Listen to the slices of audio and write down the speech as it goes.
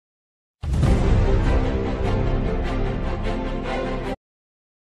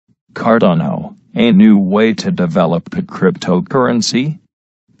Cardano, a new way to develop a cryptocurrency.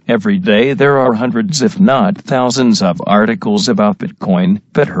 Every day there are hundreds if not thousands of articles about Bitcoin,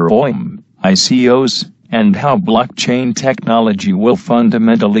 Ethereum, ICOs, and how blockchain technology will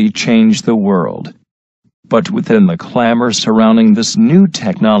fundamentally change the world. But within the clamor surrounding this new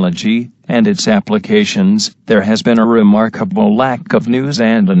technology and its applications, there has been a remarkable lack of news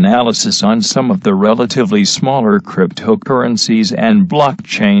and analysis on some of the relatively smaller cryptocurrencies and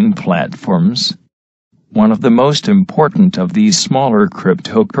blockchain platforms. One of the most important of these smaller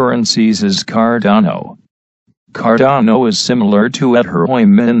cryptocurrencies is Cardano. Cardano is similar to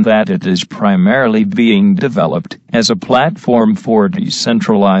Ethereum in that it is primarily being developed as a platform for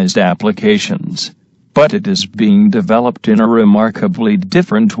decentralized applications, but it is being developed in a remarkably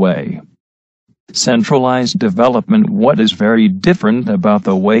different way. Centralized development. What is very different about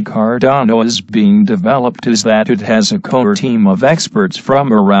the way Cardano is being developed is that it has a core team of experts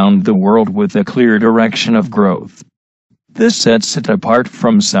from around the world with a clear direction of growth. This sets it apart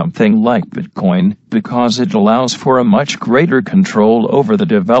from something like Bitcoin because it allows for a much greater control over the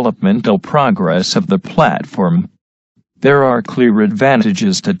developmental progress of the platform. There are clear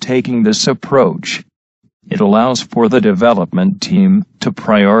advantages to taking this approach. It allows for the development team to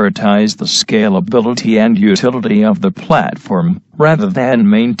prioritize the scalability and utility of the platform, rather than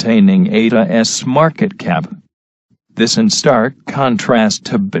maintaining ADA's market cap. This in stark contrast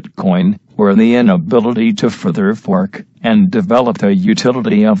to Bitcoin, where the inability to further fork and develop the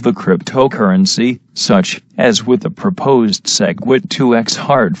utility of the cryptocurrency, such as with the proposed SegWit 2x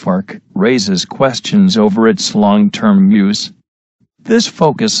hard fork, raises questions over its long-term use. This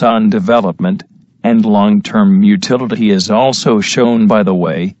focus on development and long-term utility is also shown by the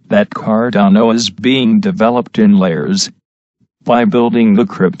way that Cardano is being developed in layers. By building the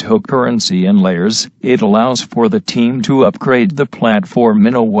cryptocurrency in layers, it allows for the team to upgrade the platform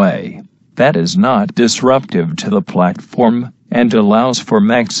in a way that is not disruptive to the platform and allows for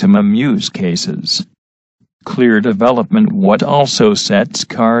maximum use cases. Clear development. What also sets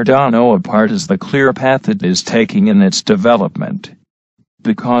Cardano apart is the clear path it is taking in its development.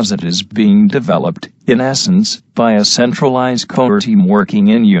 Because it is being developed, in essence, by a centralized core team working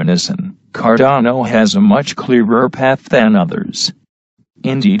in unison, Cardano has a much clearer path than others.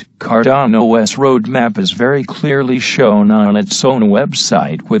 Indeed, Cardano's roadmap is very clearly shown on its own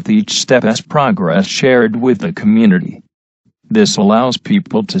website with each step's progress shared with the community. This allows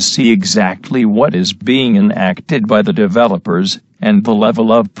people to see exactly what is being enacted by the developers and the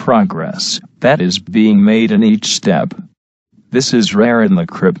level of progress that is being made in each step. This is rare in the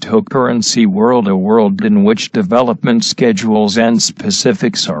cryptocurrency world, a world in which development schedules and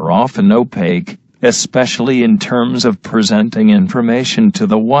specifics are often opaque, especially in terms of presenting information to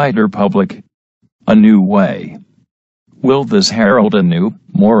the wider public. A new way. Will this herald a new,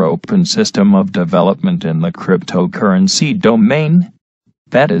 more open system of development in the cryptocurrency domain?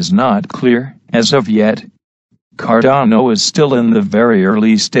 That is not clear, as of yet. Cardano is still in the very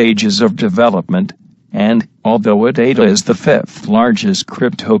early stages of development, and, although ADA is the fifth largest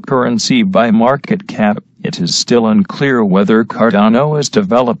cryptocurrency by market cap, it is still unclear whether Cardano's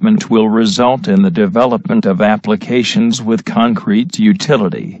development will result in the development of applications with concrete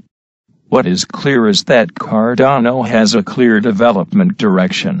utility. What is clear is that Cardano has a clear development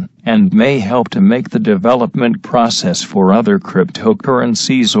direction, and may help to make the development process for other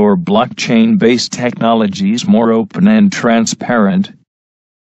cryptocurrencies or blockchain-based technologies more open and transparent.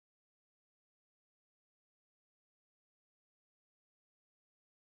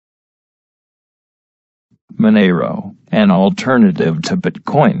 Monero, an alternative to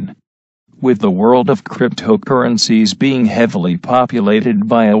Bitcoin. With the world of cryptocurrencies being heavily populated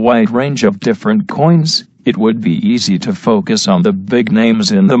by a wide range of different coins, it would be easy to focus on the big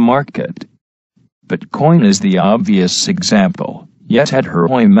names in the market. Bitcoin is the obvious example, yet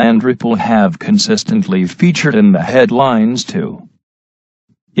Ethereum and Ripple have consistently featured in the headlines too.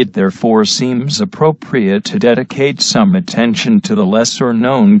 It therefore seems appropriate to dedicate some attention to the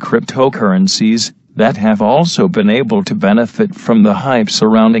lesser-known cryptocurrencies that have also been able to benefit from the hype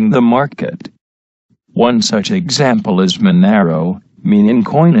surrounding the market. One such example is Monero, meaning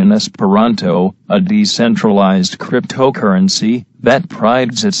coin in Esperanto, a decentralized cryptocurrency that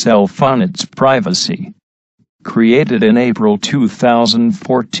prides itself on its privacy. Created in April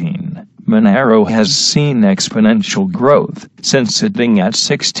 2014, Monero has seen exponential growth since sitting at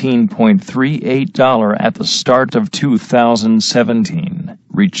 $16.38 at the start of 2017,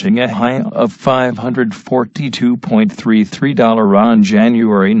 reaching a high of $542.33 on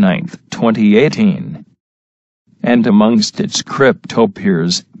January 9, 2018. And amongst its crypto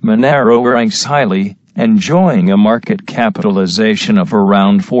peers, Monero ranks highly, enjoying a market capitalization of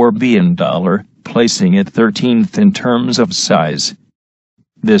around $4 billion, placing it 13th in terms of size.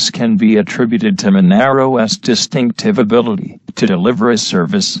 This can be attributed to Monero's distinctive ability to deliver a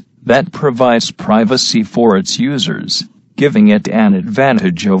service that provides privacy for its users, giving it an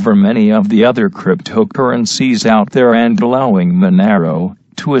advantage over many of the other cryptocurrencies out there and allowing Monero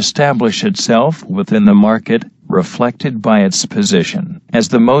to establish itself within the market, reflected by its position as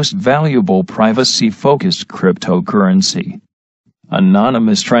the most valuable privacy-focused cryptocurrency.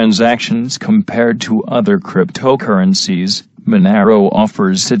 Anonymous transactions. Compared to other cryptocurrencies, Monero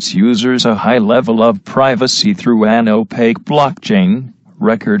offers its users a high level of privacy through an opaque blockchain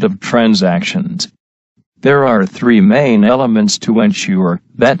record of transactions. There are three main elements to ensure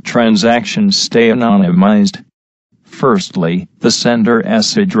that transactions stay anonymized. Firstly, the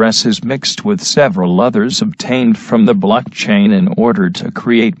sender's address is mixed with several others obtained from the blockchain in order to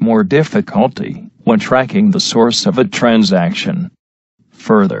create more difficulty when tracking the source of a transaction.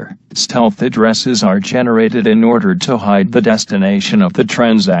 Further, stealth addresses are generated in order to hide the destination of the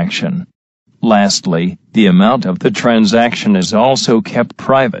transaction. Lastly, the amount of the transaction is also kept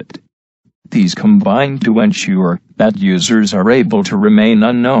private. These combine to ensure that users are able to remain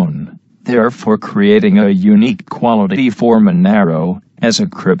unknown, therefore creating a unique quality for Monero as a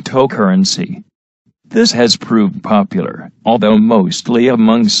cryptocurrency. This has proved popular, although mostly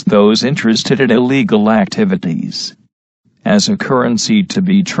amongst those interested in illegal activities. As a currency to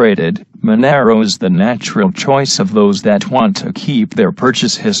be traded, Monero is the natural choice of those that want to keep their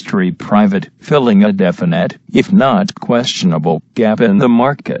purchase history private, filling a definite, if not questionable, gap in the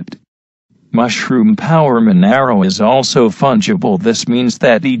market. Mushroom Power Monero is also fungible. This means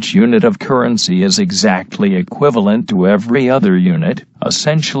that each unit of currency is exactly equivalent to every other unit,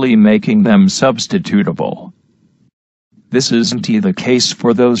 essentially making them substitutable. This isn't the case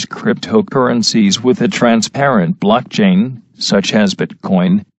for those cryptocurrencies with a transparent blockchain, such as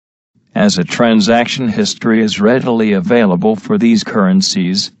Bitcoin. As a transaction history is readily available for these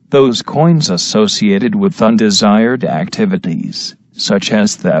currencies, those coins associated with undesired activities, such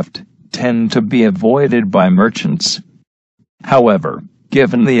as theft, tend to be avoided by merchants. However,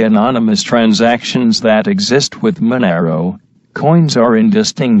 given the anonymous transactions that exist with Monero, coins are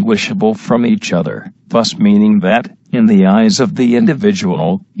indistinguishable from each other, thus meaning that, in the eyes of the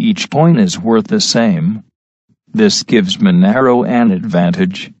individual, each coin is worth the same. This gives Monero an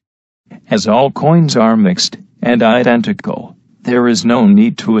advantage. As all coins are mixed and identical, there is no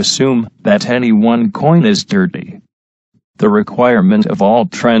need to assume that any one coin is dirty. The requirement of all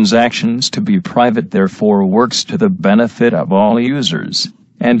transactions to be private therefore works to the benefit of all users,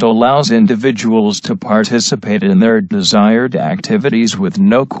 and allows individuals to participate in their desired activities with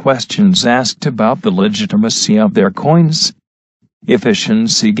no questions asked about the legitimacy of their coins.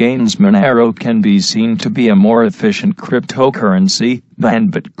 Efficiency gains. Monero can be seen to be a more efficient cryptocurrency than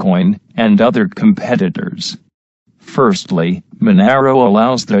Bitcoin and other competitors. Firstly, Monero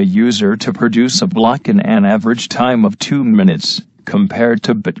allows the user to produce a block in an average time of 2 minutes, compared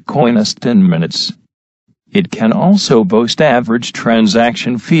to Bitcoin's 10 minutes. It can also boast average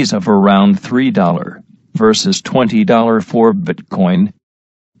transaction fees of around $3 versus $20 for Bitcoin.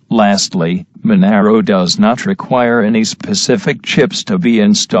 Lastly, Monero does not require any specific chips to be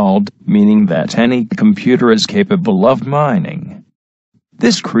installed, meaning that any computer is capable of mining.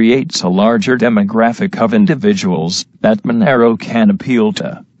 This creates a larger demographic of individuals that Monero can appeal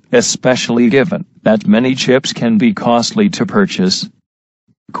to, especially given that many chips can be costly to purchase.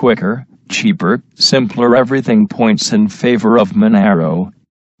 Quicker, cheaper, simpler, everything points in favor of Monero.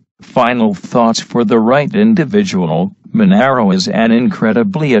 Final thoughts. For the right individual, Monero is an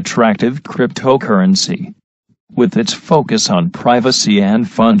incredibly attractive cryptocurrency. With its focus on privacy and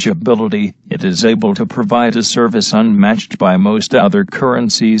fungibility, it is able to provide a service unmatched by most other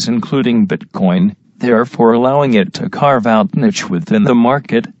currencies including Bitcoin, therefore allowing it to carve out niche within the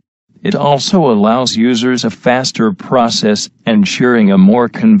market. It also allows users a faster process, ensuring a more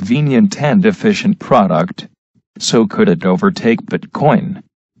convenient and efficient product. So could it overtake Bitcoin?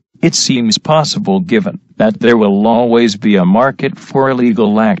 It seems possible given that there will always be a market for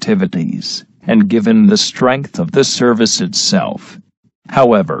illegal activities, and given the strength of the service itself.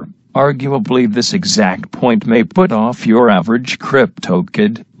 However, arguably this exact point may put off your average crypto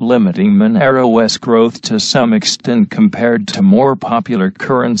kid, limiting Monero's growth to some extent compared to more popular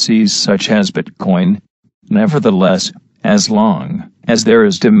currencies such as Bitcoin. Nevertheless, as long as there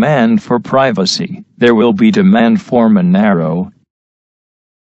is demand for privacy, there will be demand for Monero.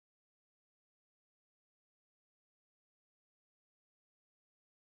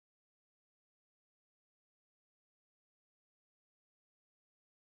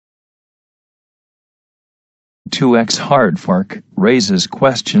 2x hard fork raises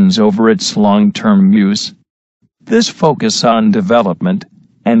questions over its long-term use. This focus on development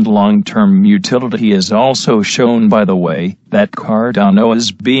and long-term utility is also shown by the way that Cardano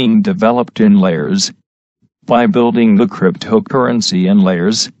is being developed in layers. By building the cryptocurrency in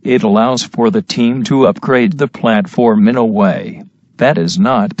layers, it allows for the team to upgrade the platform in a way that is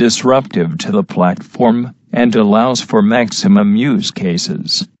not disruptive to the platform and allows for maximum use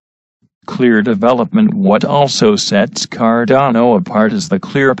cases. Clear development. What also sets Cardano apart is the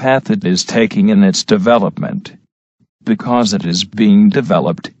clear path it is taking in its development. Because it is being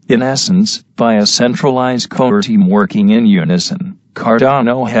developed, in essence, by a centralized core team working in unison,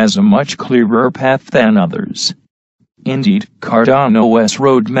 Cardano has a much clearer path than others. Indeed, Cardano's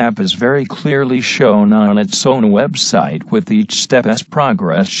roadmap is very clearly shown on its own website with each step's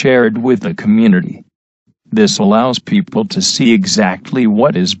progress shared with the community. This allows people to see exactly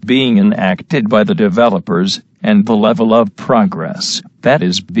what is being enacted by the developers and the level of progress that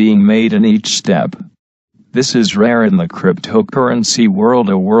is being made in each step. This is rare in the cryptocurrency world,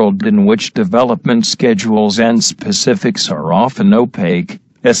 a world in which development schedules and specifics are often opaque,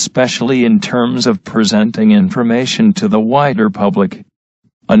 especially in terms of presenting information to the wider public.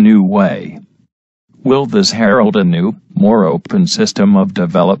 A new way. Will this herald a new, more open system of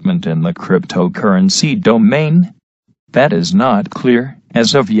development in the cryptocurrency domain? That is not clear,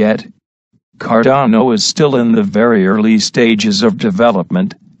 as of yet. Cardano is still in the very early stages of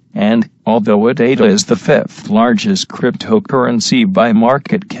development, and, although it is the fifth largest cryptocurrency by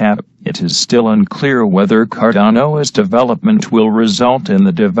market cap, it is still unclear whether Cardano's development will result in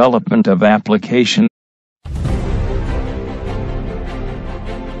the development of application.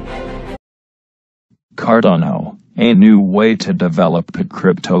 Cardano, a new way to develop a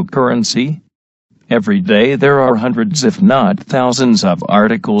cryptocurrency. Every day there are hundreds if not thousands of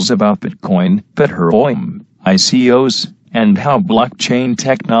articles about Bitcoin, Ethereum, ICOs, and how blockchain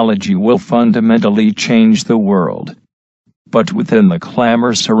technology will fundamentally change the world. But within the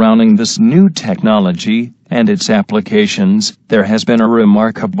clamor surrounding this new technology and its applications, there has been a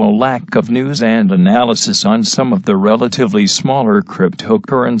remarkable lack of news and analysis on some of the relatively smaller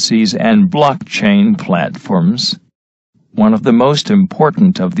cryptocurrencies and blockchain platforms. One of the most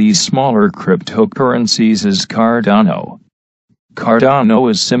important of these smaller cryptocurrencies is Cardano.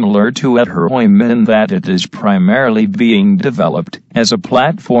 Cardano is similar to Ethereum in that it is primarily being developed as a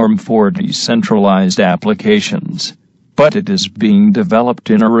platform for decentralized applications, but it is being developed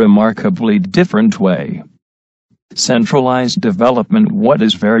in a remarkably different way. Centralized development. What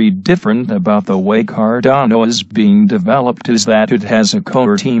is very different about the way Cardano is being developed is that it has a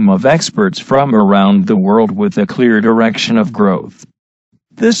core team of experts from around the world with a clear direction of growth.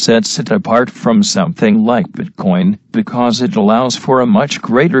 This sets it apart from something like Bitcoin, because it allows for a much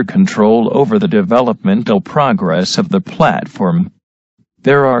greater control over the developmental progress of the platform.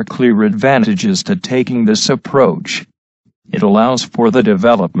 There are clear advantages to taking this approach. It allows for the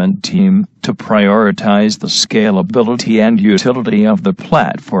development team to prioritize the scalability and utility of the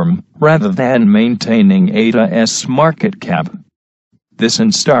platform, rather than maintaining its market cap. This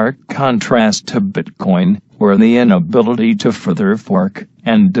in stark contrast to Bitcoin, where the inability to further fork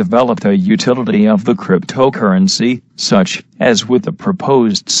and develop the utility of the cryptocurrency, such as with the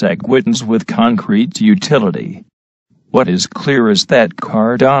proposed SegWits with concrete utility. What is clear is that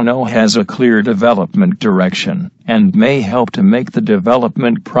Cardano has a clear development direction, and may help to make the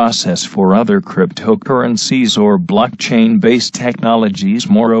development process for other cryptocurrencies or blockchain-based technologies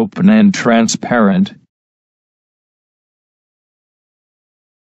more open and transparent.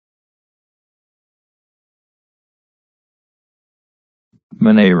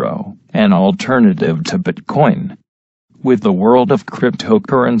 Monero, an alternative to Bitcoin. With the world of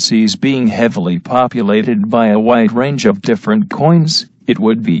cryptocurrencies being heavily populated by a wide range of different coins, it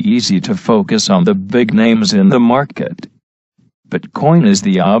would be easy to focus on the big names in the market. Bitcoin is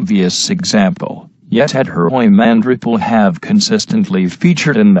the obvious example, yet Ethereum and Ripple have consistently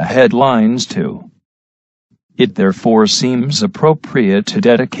featured in the headlines too. It therefore seems appropriate to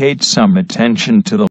dedicate some attention to the